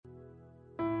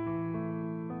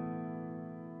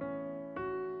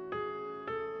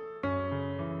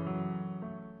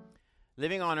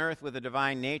Living on Earth with a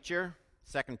Divine Nature,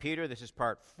 2 Peter, this is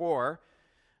part 4.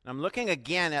 And I'm looking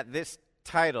again at this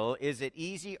title, Is it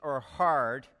easy or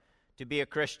hard to be a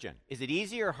Christian? Is it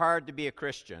easy or hard to be a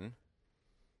Christian?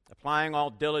 Applying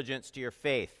all diligence to your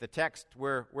faith. The text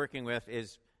we're working with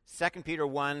is 2 Peter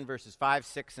 1, verses 5,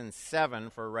 6, and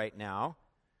 7 for right now.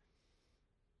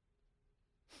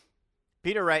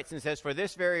 Peter writes and says, for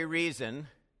this very reason,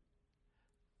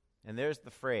 and there's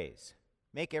the phrase,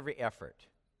 make every effort.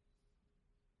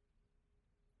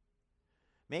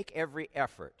 Make every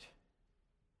effort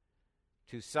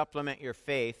to supplement your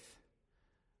faith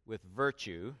with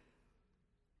virtue,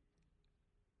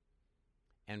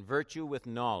 and virtue with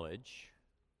knowledge,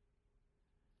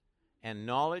 and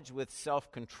knowledge with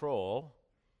self-control.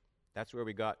 That's where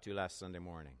we got to last Sunday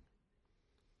morning.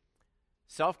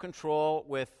 Self-control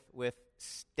with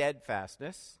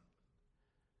steadfastness,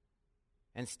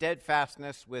 and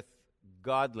steadfastness with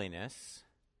godliness,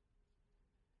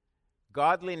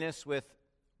 godliness with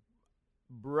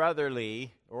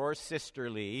brotherly or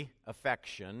sisterly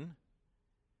affection,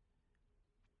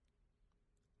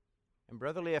 and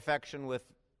brotherly affection with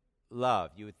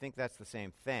love. You would think that's the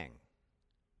same thing.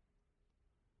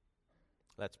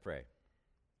 Let's pray.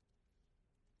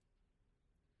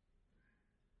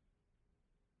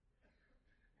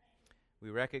 We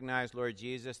recognize, Lord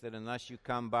Jesus, that unless you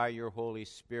come by your Holy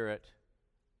Spirit,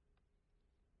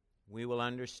 we will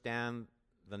understand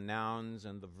the nouns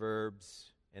and the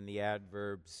verbs and the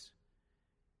adverbs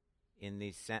in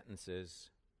these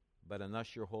sentences. But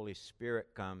unless your Holy Spirit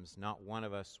comes, not one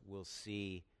of us will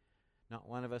see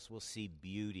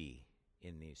beauty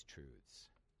in these truths.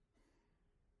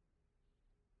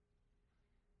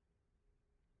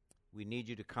 We need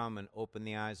you to come and open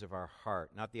the eyes of our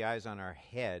heart, not the eyes on our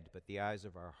head, but the eyes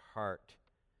of our heart,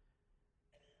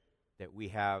 that we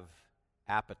have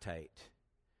appetite.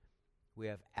 We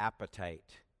have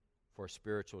appetite for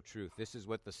spiritual truth. This is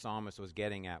what the psalmist was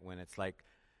getting at when it's like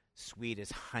sweet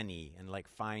as honey and like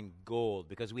fine gold,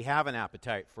 because we have an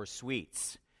appetite for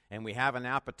sweets and we have an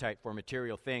appetite for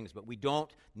material things, but we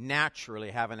don't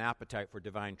naturally have an appetite for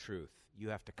divine truth. You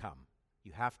have to come.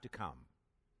 You have to come.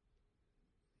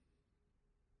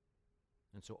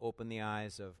 And so open the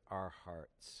eyes of our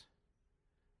hearts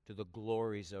to the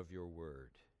glories of your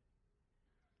word.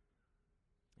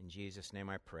 In Jesus' name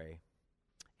I pray.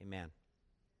 Amen.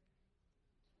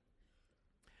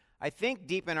 I think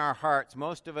deep in our hearts,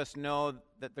 most of us know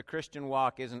that the Christian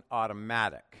walk isn't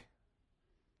automatic.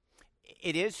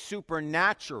 It is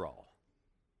supernatural,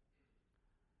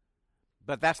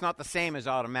 but that's not the same as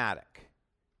automatic.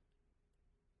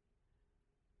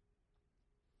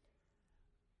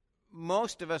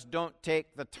 Most of us don't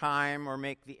take the time or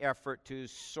make the effort to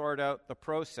sort out the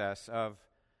process of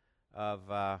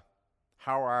how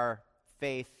our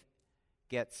faith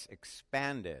gets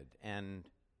expanded and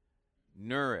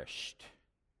nourished.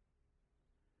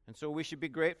 And so we should be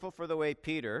grateful for the way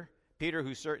Peter,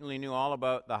 who certainly knew all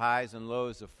about the highs and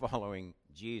lows of following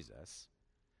Jesus,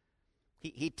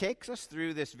 he takes us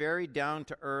through this very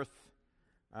down-to-earth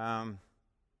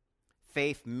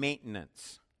faith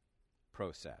maintenance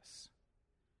process.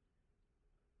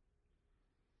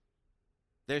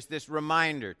 There's this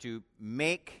reminder to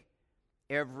make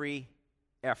every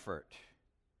effort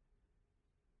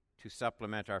to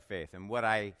supplement our faith. And what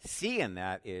I see in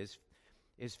that is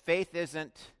faith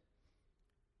isn't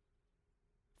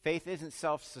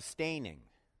self-sustaining.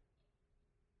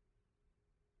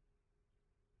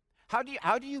 How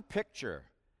do you picture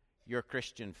your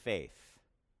Christian faith?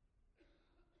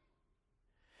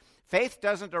 Faith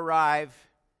doesn't arrive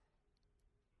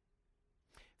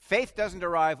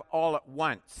all at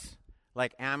once.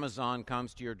 Like Amazon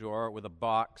comes to your door with a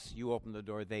box, you open the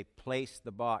door, they place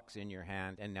the box in your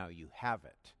hand, and now you have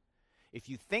it. If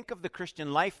you think of the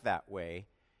Christian life that way,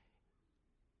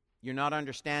 you're not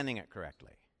understanding it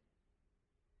correctly.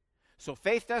 So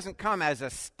faith doesn't come as a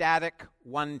static,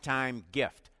 one-time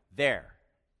gift. There.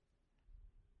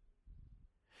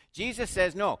 Jesus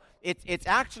says, no, it's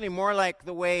actually more like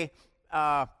the way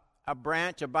a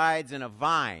branch abides in a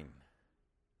vine.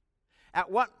 At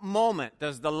what moment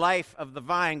does the life of the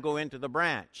vine go into the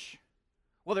branch?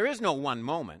 Well, there is no one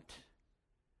moment.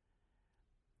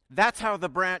 That's how the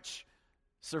branch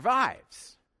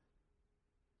survives.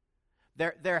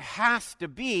 There has to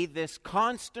be this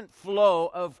constant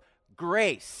flow of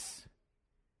grace.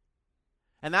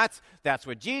 And that's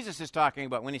what Jesus is talking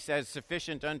about when he says,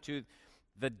 sufficient unto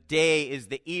the day is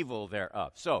the evil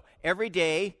thereof. So every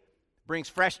day brings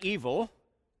fresh evil.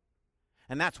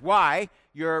 And that's why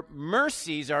your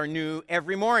mercies are new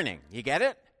every morning. You get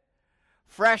it?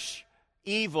 Fresh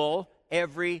evil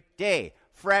every day.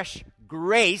 Fresh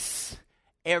grace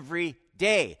every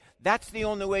day. That's the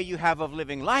only way you have of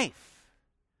living life.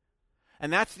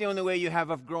 And that's the only way you have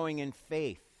of growing in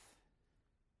faith.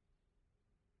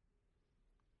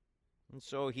 And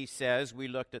so he says, we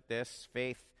looked at this,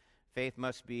 faith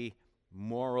must be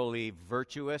morally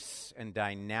virtuous and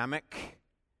dynamic.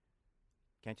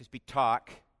 Can't just be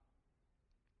talk.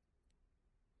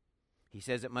 He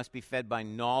says it must be fed by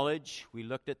knowledge. We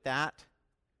looked at that.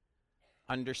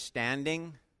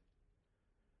 Understanding,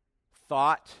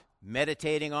 thought,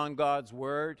 meditating on God's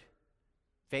word.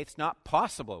 Faith's not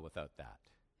possible without that.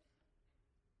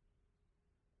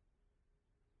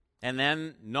 And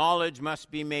then knowledge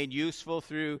must be made useful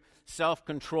through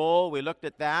self-control. We looked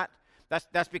at that.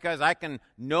 That's because I can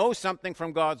know something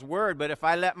from God's word, but if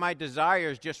I let my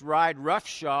desires just ride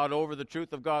roughshod over the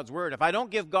truth of God's word, if I don't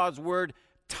give God's word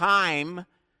time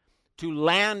to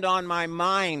land on my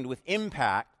mind with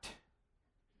impact,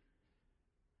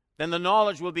 then the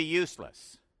knowledge will be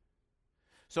useless.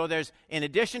 So there's, in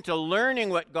addition to learning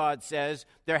what God says,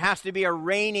 there has to be a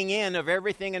reining in of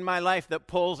everything in my life that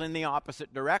pulls in the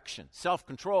opposite direction,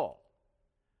 self-control,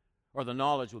 or the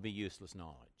knowledge will be useless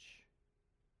knowledge.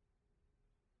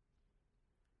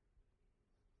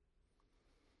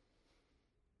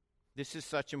 This is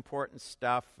such important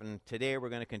stuff, and today we're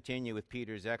going to continue with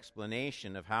Peter's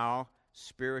explanation of how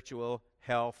spiritual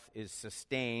health is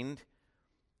sustained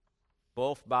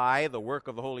both by the work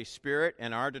of the Holy Spirit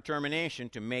and our determination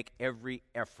to make every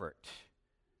effort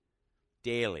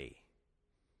daily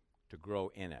to grow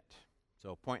in it.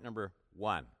 So point number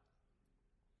 1.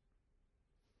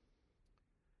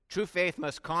 True faith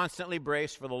must constantly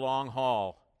brace for the long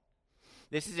haul.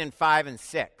 This is in 5 and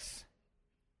 6.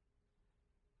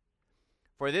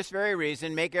 For this very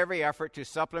reason, make every effort to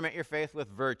supplement your faith with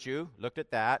virtue. Looked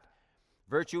at that.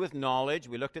 Virtue with knowledge.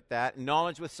 We looked at that.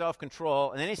 Knowledge with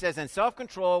self-control. And then he says, and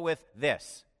self-control with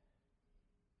this.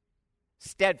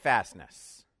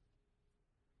 Steadfastness.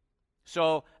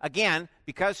 So, again,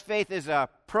 because faith is a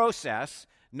process,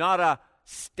 not a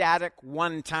static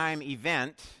one-time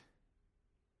event,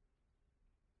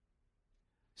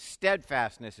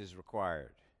 steadfastness is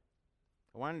required.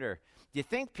 I wonder, do you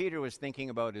think Peter was thinking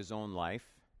about his own life?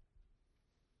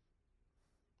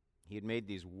 He had made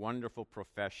these wonderful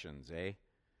professions,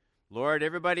 Lord,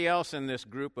 everybody else in this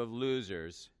group of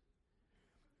losers,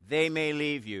 they may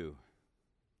leave you.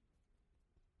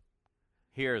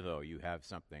 Here, though, you have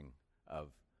something of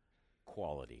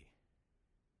quality.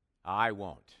 I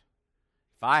won't.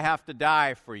 If I have to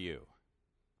die for you.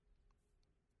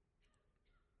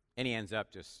 And he ends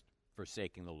up just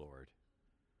forsaking the Lord.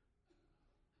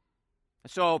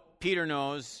 So Peter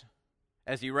knows,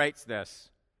 as he writes this,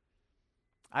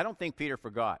 I don't think Peter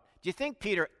forgot. Do you think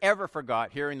Peter ever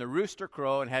forgot hearing the rooster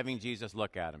crow and having Jesus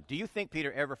look at him? Do you think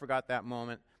Peter ever forgot that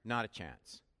moment? Not a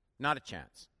chance. Not a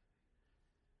chance.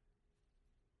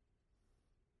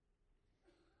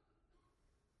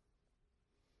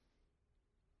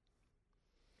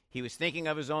 He was thinking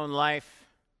of his own life,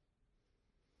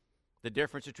 the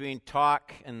difference between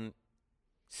talk and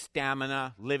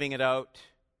stamina, living it out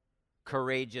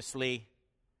courageously,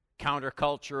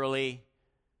 counterculturally.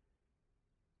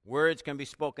 Words can be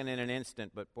spoken in an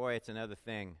instant, but boy, it's another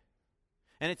thing.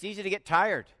 And it's easy to get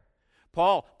tired.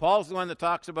 Paul's the one that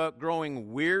talks about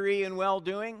growing weary in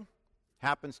well-doing.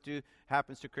 Happens to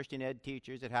Christian ed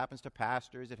teachers, it happens to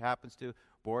pastors, it happens to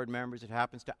board members, it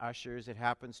happens to ushers, it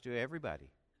happens to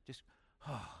everybody. Just,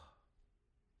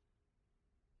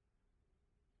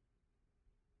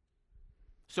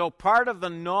 So part of the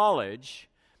knowledge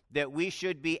that we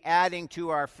should be adding to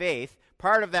our faith,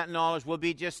 part of that knowledge will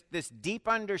be just this deep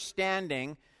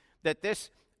understanding that this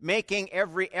making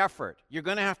every effort, you're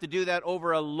going to have to do that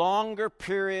over a longer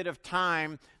period of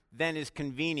time than is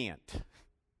convenient. In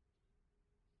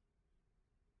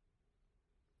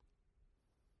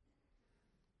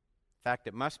fact,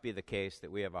 it must be the case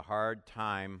that we have a hard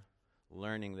time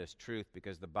learning this truth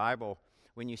because the Bible,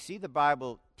 when you see the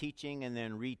Bible teaching and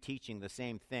then reteaching the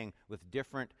same thing with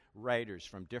different writers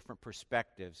from different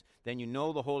perspectives, then you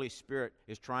know the Holy Spirit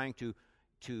is trying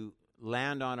to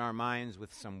land on our minds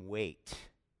with some weight.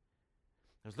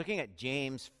 I was looking at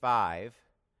James 5,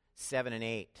 7 and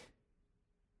 8.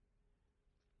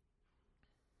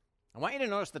 I want you to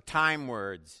notice the time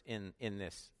words in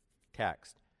this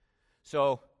text.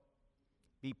 So,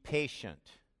 be patient,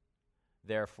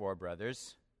 therefore,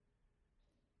 brothers,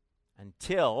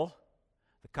 until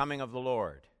the coming of the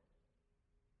Lord.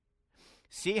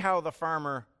 See how the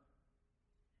farmer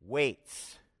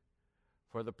waits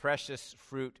for the precious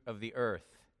fruit of the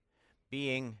earth,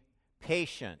 being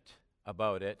patient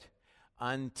about it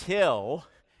until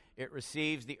It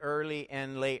receives the early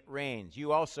and late rains.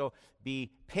 You also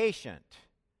be patient.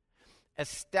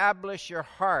 Establish your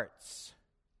hearts,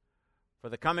 for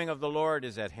the coming of the Lord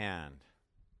is at hand.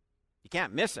 You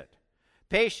can't miss it.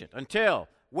 Patient until,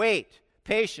 wait.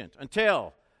 Patient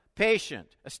until, patient,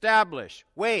 establish,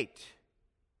 wait.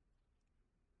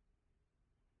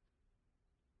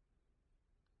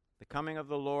 The coming of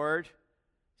the Lord,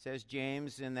 says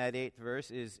James in that 8th verse,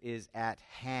 is at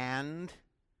hand.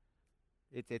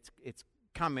 It's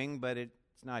coming, but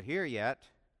it's not here yet.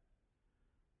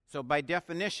 So by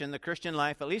definition, the Christian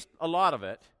life, at least a lot of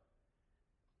it,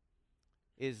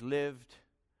 is lived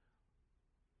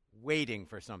waiting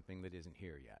for something that isn't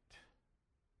here yet.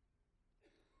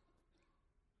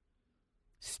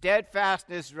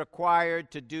 Steadfastness is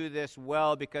required to do this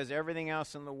well, because everything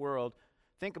else in the world,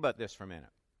 think about this for a minute.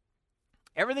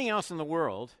 Everything else in the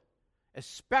world,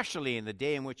 especially in the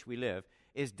day in which we live,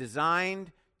 is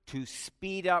designed to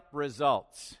speed up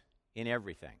results in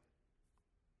everything.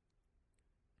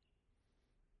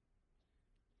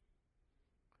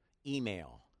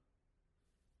 Email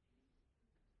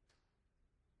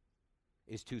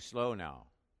is too slow now.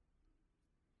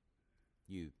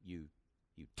 You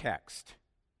text.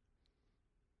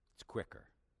 It's quicker.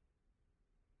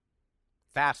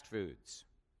 Fast foods.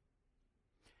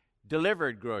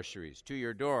 Delivered groceries to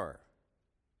your door.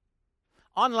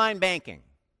 Online banking.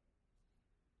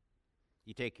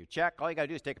 You take your check. All you got to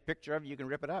do is take a picture of it. You can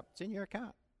rip it up. It's in your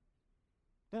account.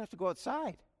 You don't have to go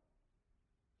outside.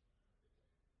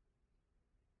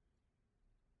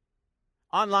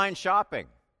 Online shopping.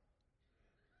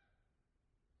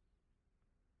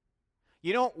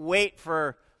 You don't wait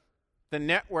for the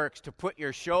networks to put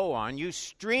your show on. You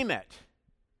stream it.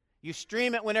 You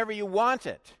stream it whenever you want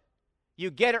it. You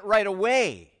get it right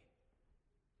away.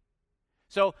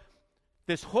 So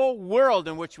this whole world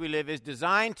in which we live is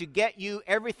designed to get you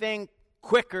everything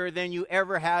quicker than you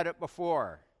ever had it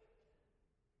before.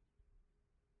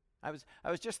 I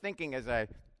was just thinking as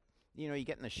you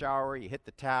get in the shower, you hit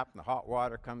the tap, and the hot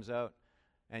water comes out,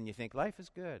 and you think, life is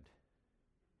good.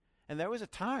 And there was a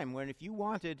time when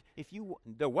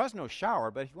there was no shower,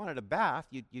 but if you wanted a bath,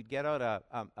 you'd get out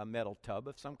a metal tub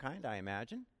of some kind, I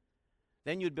imagine.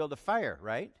 Then you'd build a fire,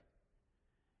 right?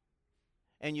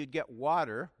 And you'd get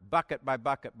water, bucket by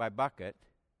bucket by bucket.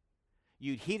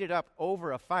 You'd heat it up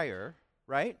over a fire,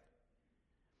 right?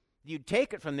 You'd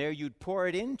take it from there, you'd pour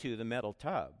it into the metal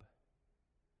tub.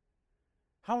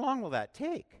 How long will that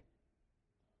take?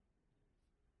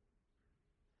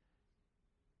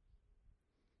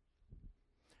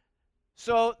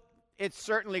 So it's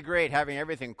certainly great having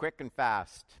everything quick and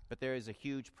fast, but there is a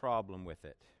huge problem with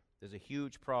it. There's a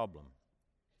huge problem.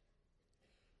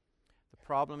 The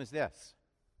problem is this: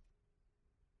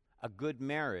 a good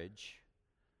marriage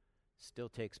still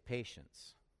takes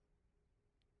patience.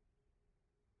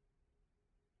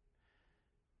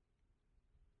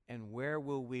 And where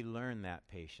will we learn that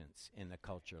patience in a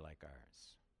culture like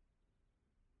ours?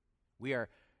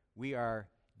 We are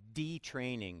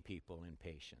detraining people in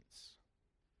patience.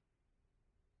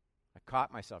 I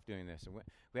caught myself doing this.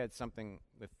 We had something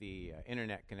with the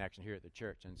internet connection here at the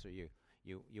church, and so you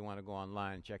want to go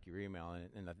online and check your email,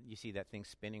 and you see that thing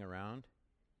spinning around.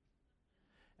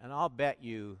 And I'll bet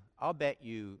you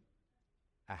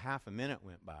a half a minute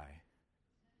went by,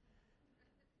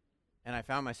 and I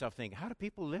found myself thinking, how do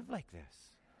people live like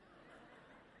this?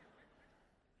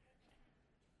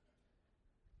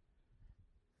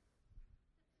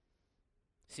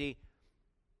 See,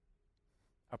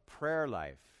 a prayer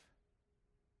life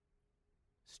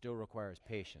still requires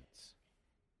patience.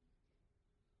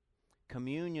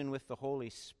 Communion with the Holy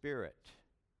Spirit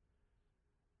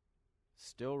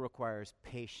still requires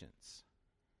patience.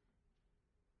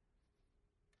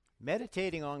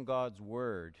 Meditating on God's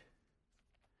Word,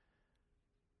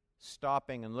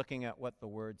 stopping and looking at what the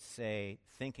words say,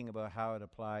 thinking about how it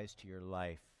applies to your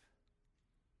life.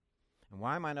 And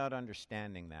why am I not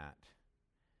understanding that?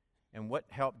 And what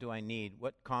help do I need?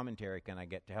 What commentary can I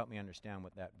get to help me understand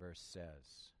what that verse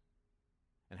says?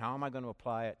 And how am I going to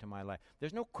apply it to my life?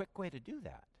 There's no quick way to do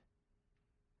that.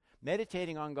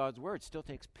 Meditating on God's Word still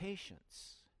takes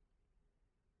patience.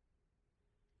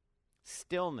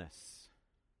 Stillness.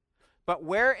 But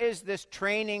where is this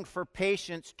training for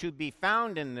patience to be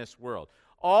found in this world?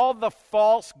 All the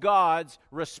false gods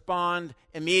respond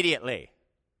immediately.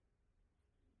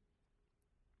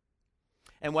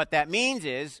 And what that means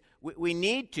is we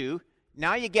need to,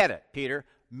 now you get it, Peter,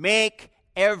 make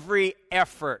every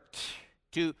effort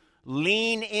to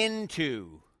lean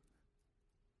into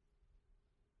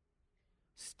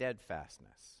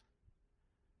steadfastness.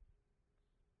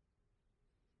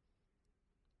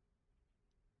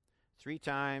 3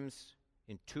 times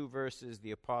in 2 verses,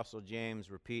 the Apostle James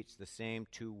repeats the same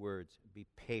 2 words, be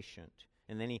patient.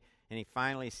 And then he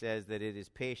finally says that it is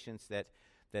patience that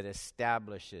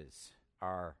establishes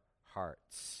our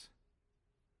hearts.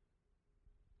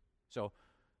 So,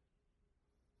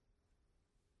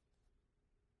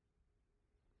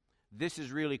 this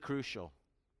is really crucial.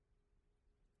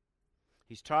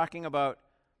 He's talking about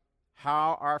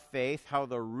how our faith, how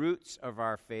the roots of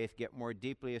our faith get more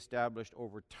deeply established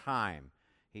over time.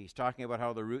 He's talking about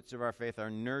how the roots of our faith are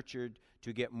nurtured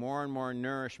to get more and more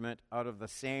nourishment out of the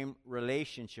same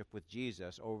relationship with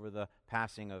Jesus over the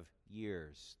passing of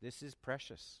years. This is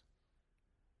precious.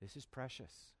 This is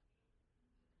precious.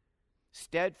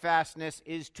 Steadfastness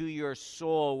is to your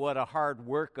soul what a hard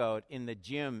workout in the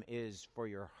gym is for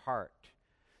your heart.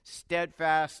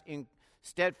 Steadfastness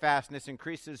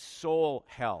increases soul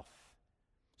health.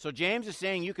 So James is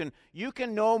saying you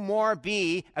can no more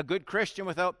be a good Christian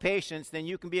without patience than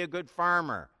you can be a good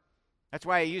farmer. That's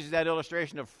why he uses that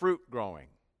illustration of fruit growing.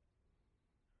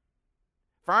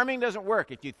 Farming doesn't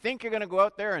work. If you think you're going to go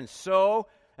out there and sow,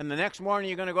 and the next morning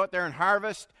you're going to go out there and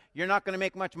harvest, you're not going to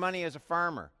make much money as a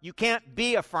farmer. You can't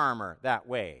be a farmer that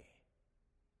way.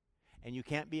 And you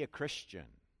can't be a Christian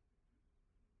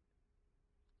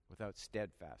without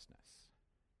steadfastness.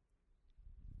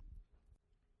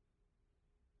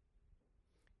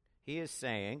 He is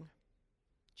saying,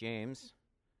 James,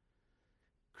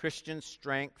 Christian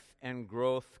strength and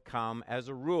growth come as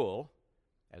a rule,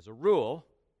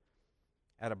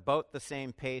 at about the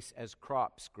same pace as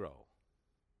crops grow.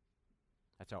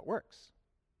 That's how it works.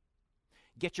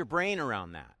 Get your brain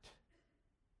around that.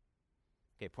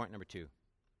 Okay, point number 2.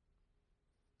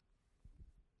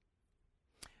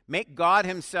 Make God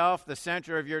himself the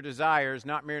center of your desires,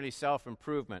 not merely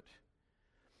self-improvement.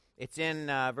 It's in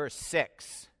verse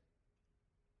 6.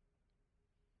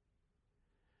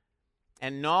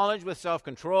 And knowledge with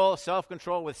self-control,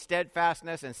 self-control with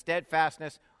steadfastness, and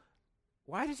steadfastness.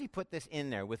 Why does he put this in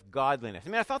there with godliness? I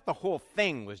mean, I thought the whole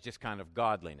thing was just kind of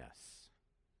godliness.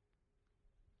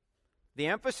 The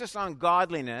emphasis on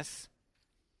godliness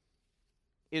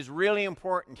is really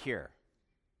important here.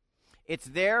 It's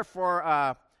there for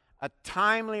a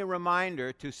timely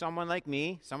reminder to someone like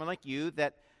me, someone like you,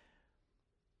 that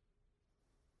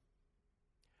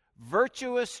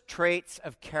virtuous traits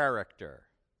of character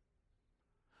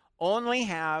only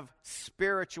have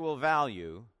spiritual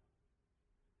value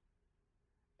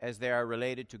as they are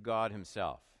related to God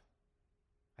himself.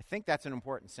 I think that's an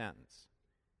important sentence.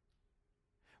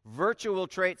 Virtual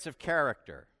traits of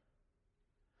character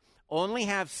only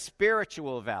have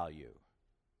spiritual value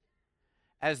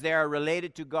as they are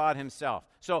related to God himself.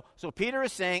 So Peter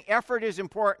is saying effort is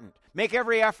important. Make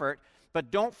every effort,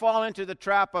 but don't fall into the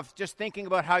trap of just thinking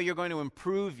about how you're going to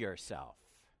improve yourself.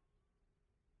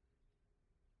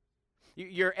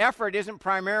 Your effort isn't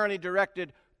primarily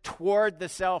directed toward the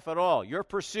self at all. Your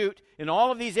pursuit in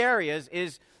all of these areas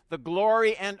is the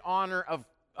glory and honor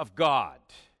of God.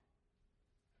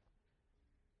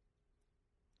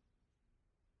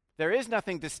 There is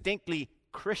nothing distinctly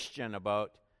Christian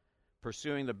about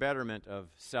pursuing the betterment of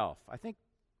self. I think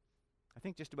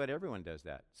just about everyone does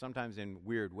that, sometimes in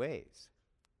weird ways.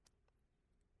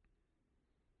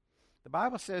 The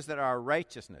Bible says that our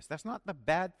righteousness, that's not the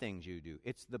bad things you do,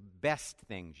 it's the best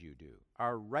things you do.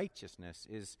 Our righteousness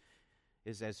is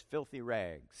as filthy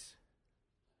rags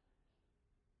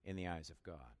in the eyes of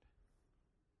God.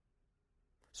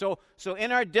 So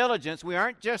in our diligence, we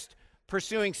aren't just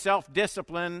pursuing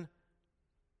self-discipline,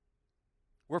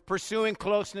 we're pursuing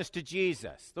closeness to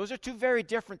Jesus. Those are two very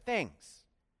different things.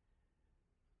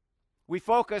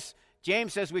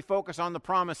 James says we focus on the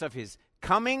promise of his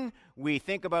coming, we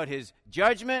think about his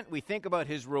judgment, we think about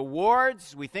his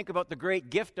rewards, we think about the great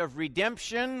gift of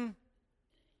redemption.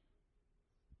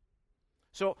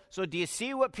 So do you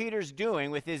see what Peter's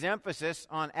doing with his emphasis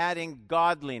on adding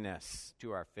godliness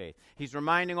to our faith? He's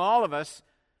reminding all of us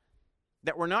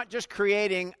that we're not just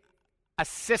creating a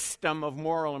system of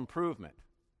moral improvement.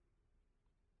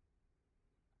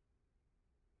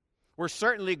 We're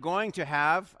certainly going to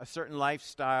have a certain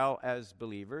lifestyle as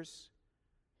believers.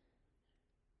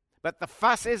 But the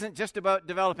fuss isn't just about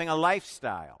developing a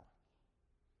lifestyle.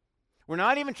 We're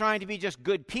not even trying to be just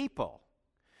good people.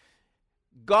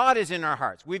 God is in our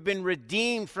hearts. We've been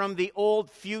redeemed from the old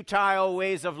futile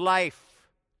ways of life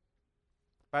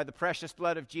by the precious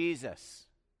blood of Jesus.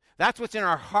 That's what's in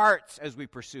our hearts as we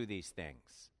pursue these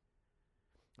things.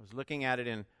 I was looking at it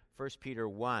in 1 Peter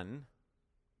 1,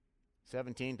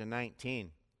 17 to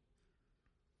 19.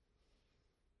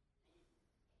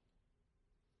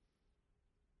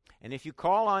 And if you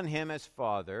call on him as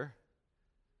Father,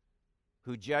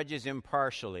 who judges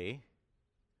impartially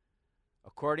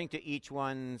according to each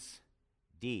one's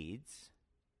deeds.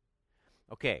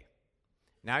 Okay,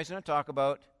 now he's going to talk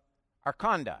about our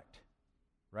conduct,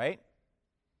 right?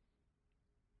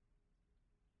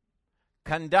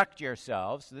 Conduct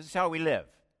yourselves. This is how we live.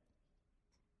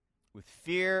 With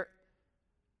fear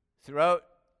throughout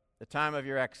the time of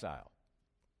your exile.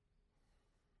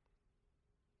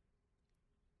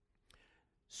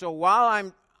 So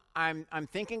while I'm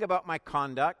thinking about my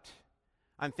conduct,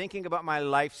 I'm thinking about my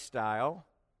lifestyle,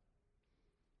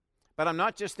 but I'm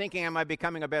not just thinking, am I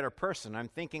becoming a better person? I'm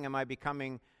thinking, am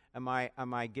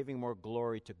I giving more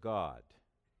glory to God?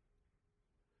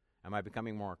 Am I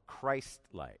becoming more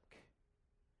Christ-like?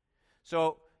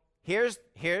 So here's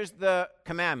the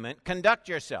commandment: conduct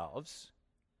yourselves.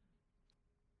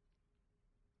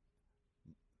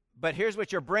 But here's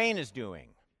what your brain is doing: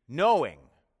 knowing.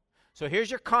 So here's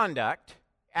your conduct,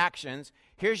 actions.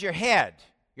 Here's your head,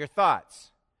 your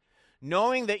thoughts.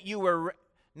 Knowing that you were...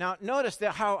 Now, notice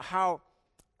that how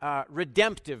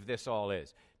redemptive this all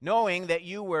is. Knowing that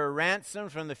you were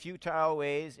ransomed from the futile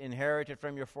ways inherited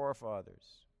from your forefathers.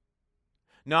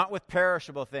 Not with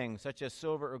perishable things, such as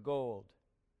silver or gold,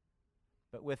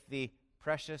 but with the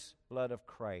precious blood of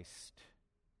Christ,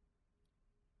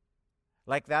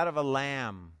 like that of a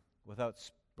lamb without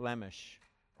blemish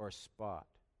or spot.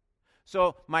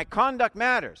 So my conduct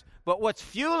matters, but what's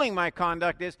fueling my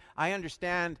conduct is I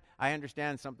understand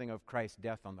something of Christ's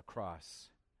death on the cross.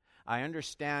 I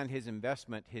understand his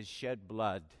investment, his shed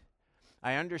blood.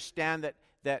 I understand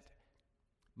that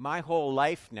my whole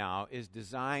life now is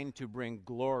designed to bring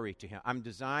glory to him. I'm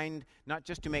designed not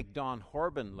just to make Don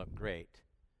Horban look great,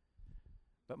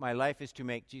 but my life is to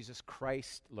make Jesus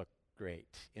Christ look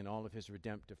great in all of his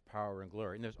redemptive power and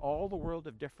glory. And there's all the world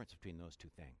of difference between those two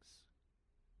things.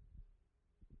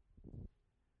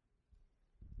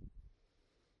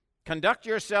 Conduct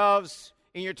yourselves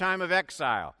in your time of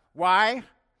exile. Why?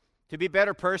 To be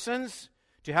better persons?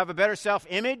 To have a better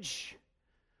self-image?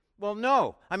 Well,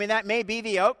 no. I mean, that may be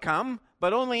the outcome,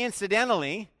 but only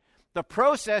incidentally. The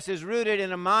process is rooted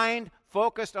in a mind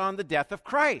focused on the death of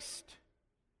Christ.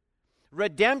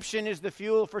 Redemption is the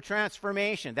fuel for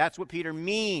transformation. That's what Peter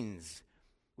means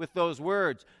with those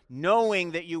words.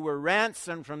 Knowing that you were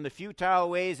ransomed from the futile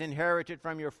ways inherited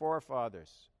from your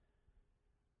forefathers.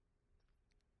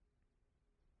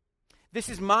 This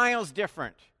is miles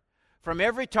different from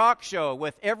every talk show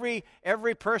with every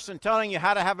person telling you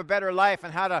how to have a better life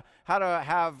and how to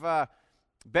have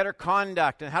better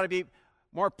conduct and how to be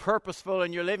more purposeful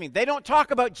in your living. They don't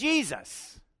talk about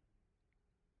Jesus.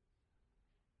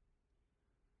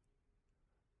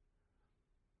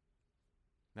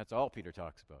 That's all Peter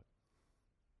talks about.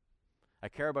 I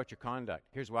care about your conduct.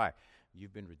 Here's why.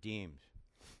 You've been redeemed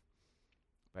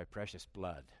by precious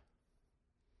blood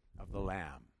of the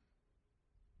Lamb.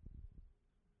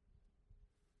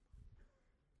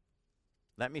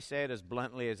 Let me say it as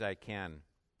bluntly as I can.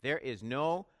 There is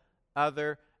no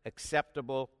other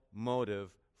acceptable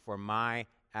motive for my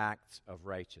acts of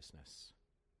righteousness.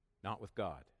 Not with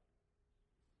God.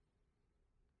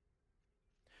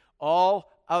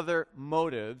 All other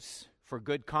motives for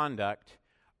good conduct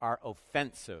are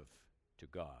offensive to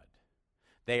God.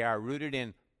 They are rooted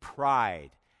in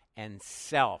pride and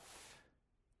self.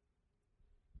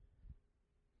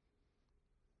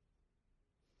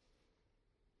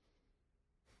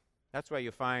 That's why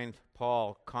you find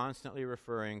Paul constantly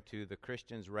referring to the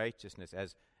Christian's righteousness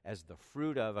as the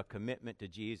fruit of a commitment to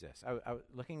Jesus. I was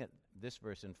looking at this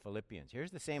verse in Philippians.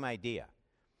 Here's the same idea.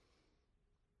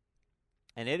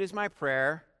 And it is my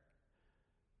prayer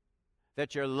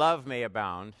that your love may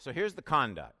abound. So here's the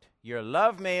conduct. Your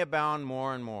love may abound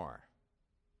more and more.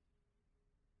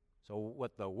 So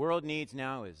what the world needs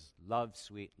now is love,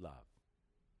 sweet love.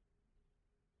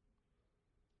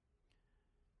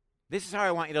 This is how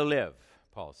I want you to live,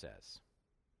 Paul says.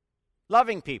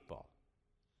 Loving people.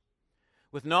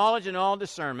 With knowledge and all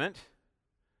discernment.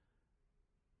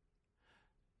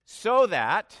 So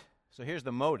here's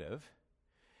the motive,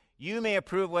 you may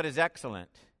approve what is excellent,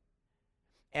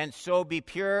 and so be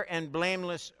pure and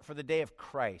blameless for the day of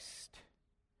Christ.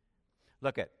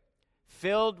 Look at,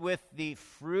 filled with the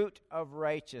fruit of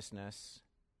righteousness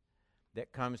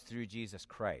that comes through Jesus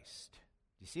Christ.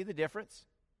 Do you see the difference?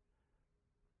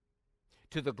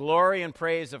 To the glory and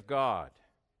praise of God.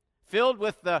 Filled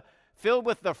with the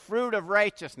fruit of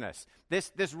righteousness.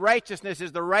 This righteousness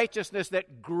is the righteousness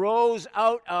that grows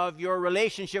out of your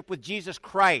relationship with Jesus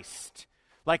Christ,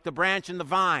 like the branch and the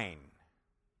vine.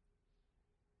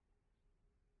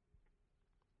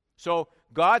 So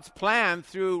God's plan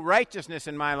through righteousness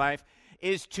in my life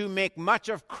is to make much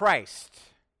of Christ.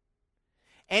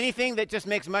 Anything that just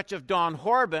makes much of Don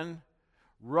Horban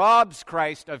robs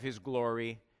Christ of his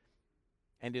glory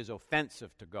and is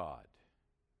offensive to God.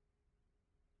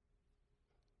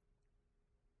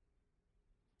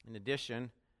 In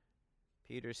addition,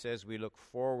 Peter says we look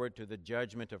forward to the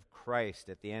judgment of Christ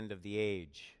at the end of the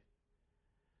age.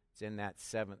 It's in that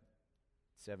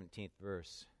 17th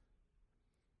verse.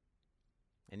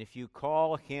 And if you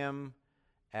call him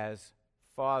as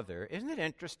Father, isn't it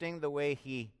interesting the way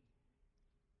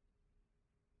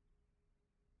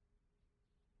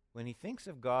when he thinks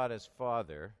of God as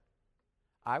Father,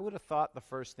 I would have thought the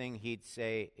first thing he'd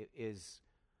say is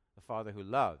the Father who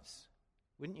loves.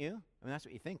 Wouldn't you? I mean, that's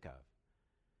what you think of.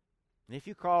 And if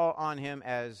you call on him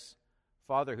as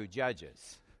Father who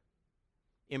judges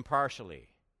impartially,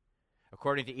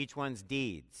 according to each one's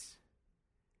deeds,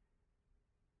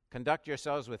 conduct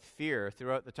yourselves with fear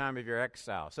throughout the time of your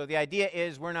exile. So the idea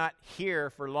is we're not here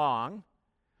for long,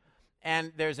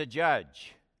 and there's a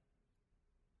judge.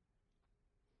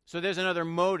 So there's another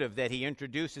motive that he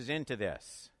introduces into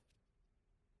this.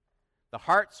 The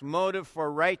heart's motive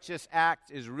for righteous acts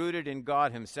is rooted in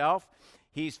God himself.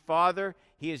 He's Father.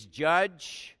 He is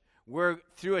Judge. We're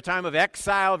through a time of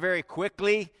exile very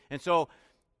quickly. And so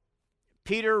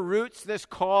Peter roots this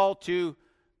call to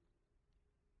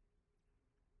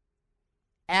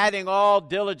adding all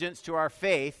diligence to our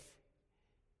faith.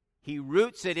 He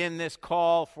roots it in this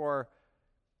call for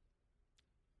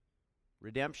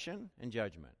redemption and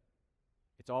judgment.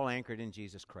 It's all anchored in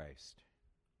Jesus Christ.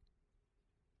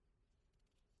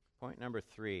 Point number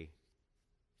 3.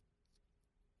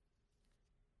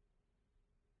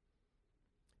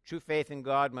 True faith in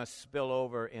God must spill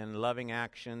over in loving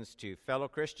actions to fellow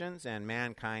Christians and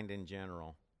mankind in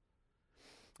general.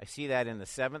 I see that in the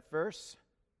 7th verse.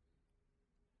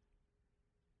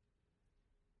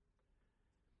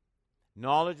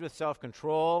 Knowledge with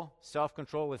self-control,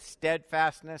 self-control with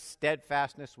steadfastness,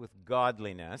 steadfastness with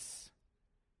godliness.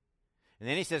 And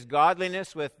then he says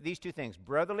godliness with these two things,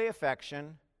 brotherly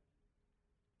affection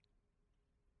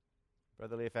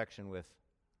with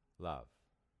love.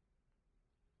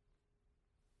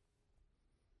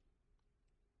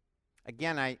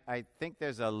 Again, I think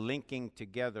there's a linking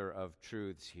together of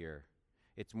truths here.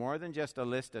 It's more than just a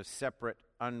list of separate,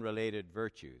 unrelated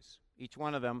virtues. Each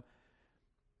one of them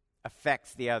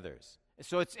affects the others.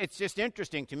 So it's just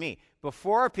interesting to me.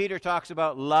 Before Peter talks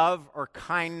about love or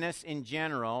kindness in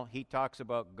general, he talks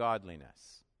about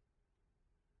godliness.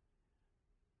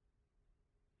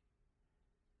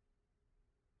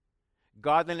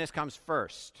 Godliness comes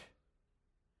first.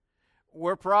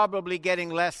 We're probably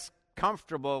getting less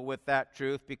comfortable with that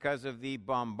truth because of the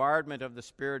bombardment of the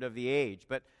spirit of the age.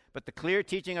 But the clear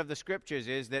teaching of the Scriptures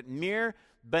is that mere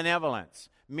benevolence,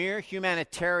 mere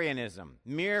humanitarianism,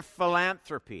 mere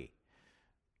philanthropy,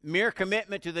 mere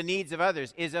commitment to the needs of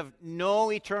others is of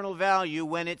no eternal value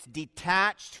when it's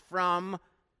detached from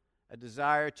a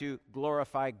desire to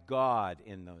glorify God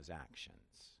in those actions.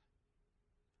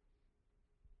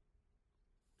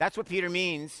 That's what Peter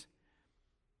means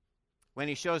when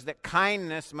he shows that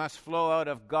kindness must flow out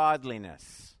of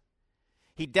godliness.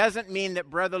 He doesn't mean that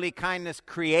brotherly kindness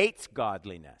creates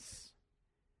godliness.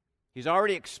 He's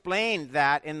already explained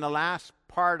that in the last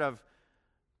part of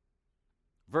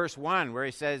verse 1, where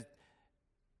he says,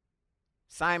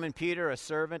 Simon Peter, a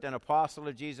servant and apostle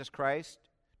of Jesus Christ,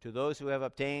 to those who have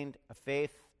obtained a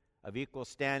faith of equal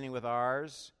standing with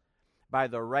ours, by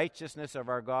the righteousness of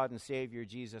our God and Savior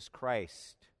Jesus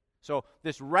Christ. So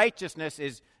this righteousness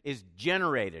is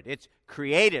generated. It's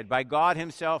created by God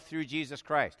himself through Jesus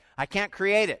Christ. I can't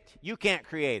create it. You can't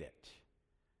create it.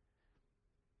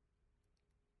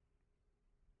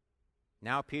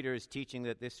 Now Peter is teaching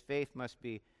that this faith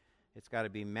it's got to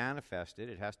be manifested.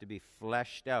 It has to be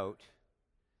fleshed out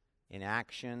in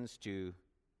actions to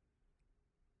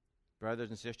brothers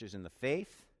and sisters in the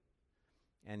faith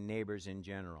and neighbors in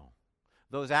general.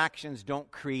 Those actions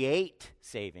don't create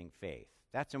saving faith.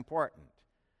 That's important.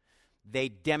 They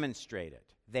demonstrate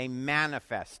it. They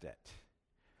manifest it.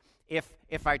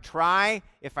 If I try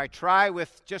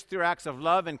with just through acts of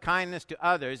love and kindness to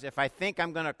others, if I think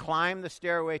I'm going to climb the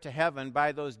stairway to heaven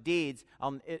by those deeds,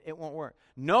 it won't work.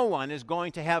 No one is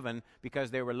going to heaven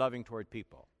because they were loving toward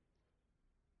people.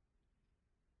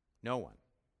 No one.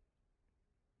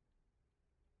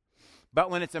 But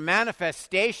when it's a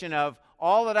manifestation of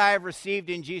all that I have received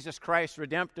in Jesus Christ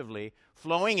redemptively,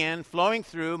 flowing in, flowing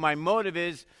through, my motive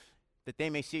is that they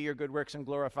may see your good works and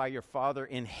glorify your Father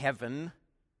in heaven.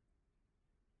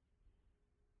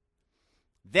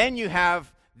 Then you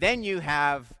have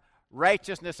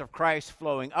righteousness of Christ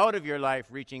flowing out of your life,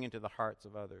 reaching into the hearts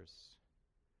of others.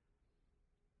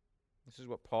 This is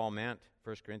what Paul meant,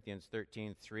 1 Corinthians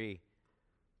 13:3.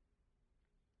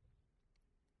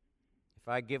 If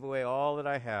I give away all that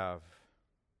I have,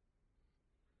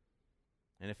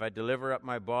 and if I deliver up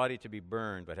my body to be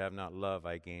burned, but have not love,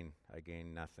 I gain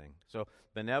nothing. So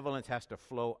benevolence has to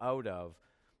flow out of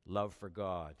love for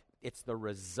God. It's the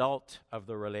result of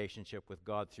the relationship with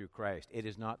God through Christ. It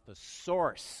is not the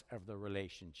source of the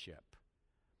relationship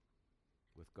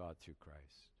with God through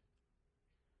Christ.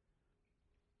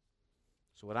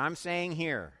 So what I'm saying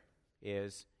here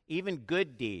is even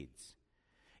good deeds,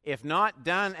 if not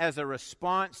done as a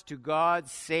response to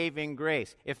God's saving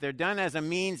grace, if they're done as a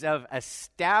means of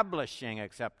establishing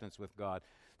acceptance with God,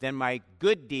 then my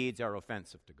good deeds are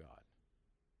offensive to God.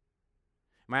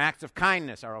 My acts of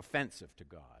kindness are offensive to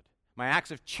God. My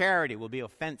acts of charity will be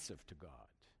offensive to God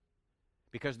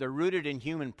because they're rooted in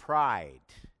human pride.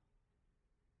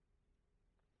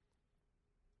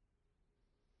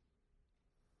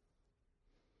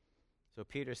 So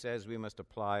Peter says we must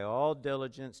apply all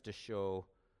diligence to show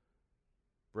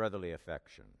brotherly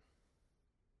affection.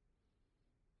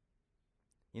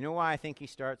 You know why I think he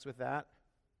starts with that?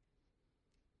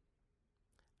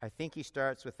 I think he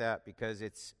starts with that because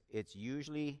it's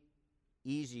usually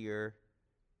easier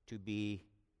to be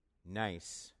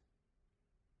nice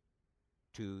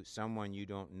to someone you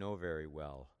don't know very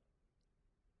well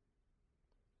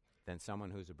than someone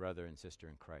who's a brother and sister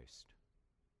in Christ.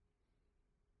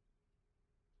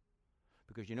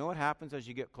 Because you know what happens as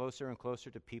you get closer and closer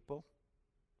to people?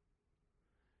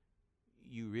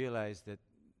 You realize that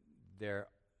they're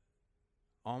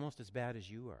almost as bad as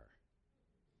you are.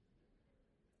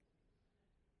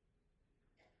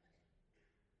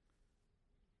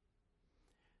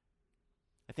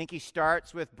 I think he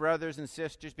starts with brothers and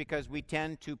sisters because we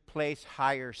tend to place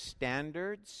higher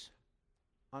standards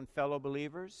on fellow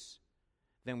believers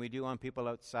than we do on people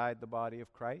outside the body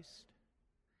of Christ.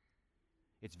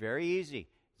 It's very easy.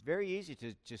 It's very easy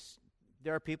to just,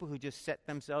 there are people who just set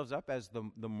themselves up as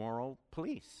the moral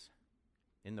police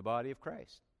in the body of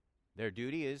Christ. Their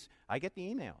duty is, I get the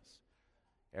emails.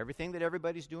 Everything that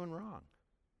everybody's doing wrong.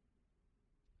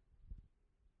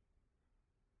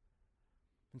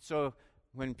 And so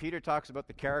when Peter talks about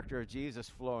the character of Jesus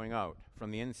flowing out from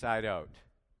the inside out,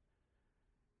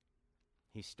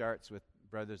 he starts with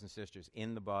brothers and sisters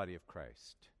in the body of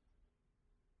Christ.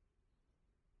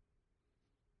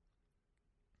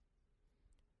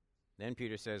 Then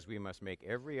Peter says we must make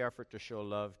every effort to show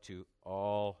love to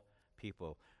all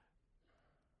people.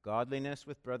 Godliness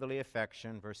with brotherly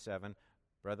affection, verse 7,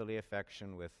 brotherly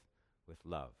affection with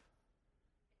love.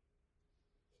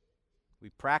 We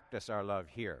practice our love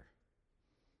here.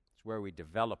 It's where we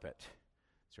develop it.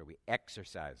 It's where we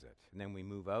exercise it. And then we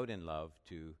move out in love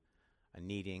to a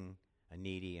needy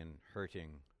and hurting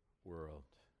world.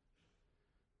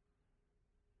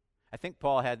 I think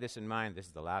Paul had this in mind. This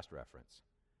is the last reference.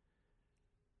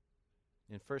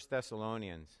 In 1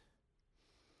 Thessalonians,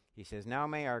 he says, "Now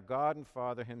may our God and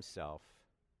Father himself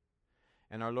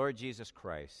and our Lord Jesus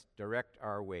Christ direct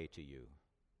our way to you.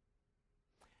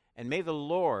 And may the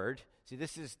Lord," see,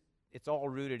 it's all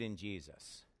rooted in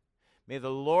Jesus. "May the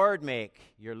Lord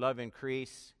make your love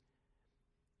increase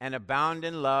and abound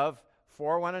in love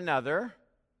for one another,"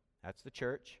 that's the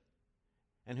church.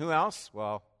 And who else?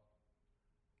 Well,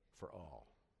 for all.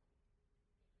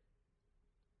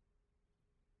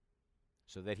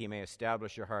 "So that he may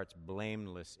establish your hearts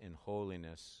blameless in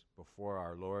holiness before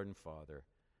our Lord and Father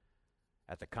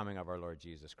at the coming of our Lord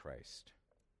Jesus Christ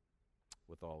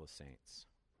with all the saints."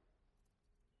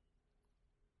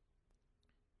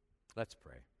 Let's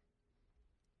pray.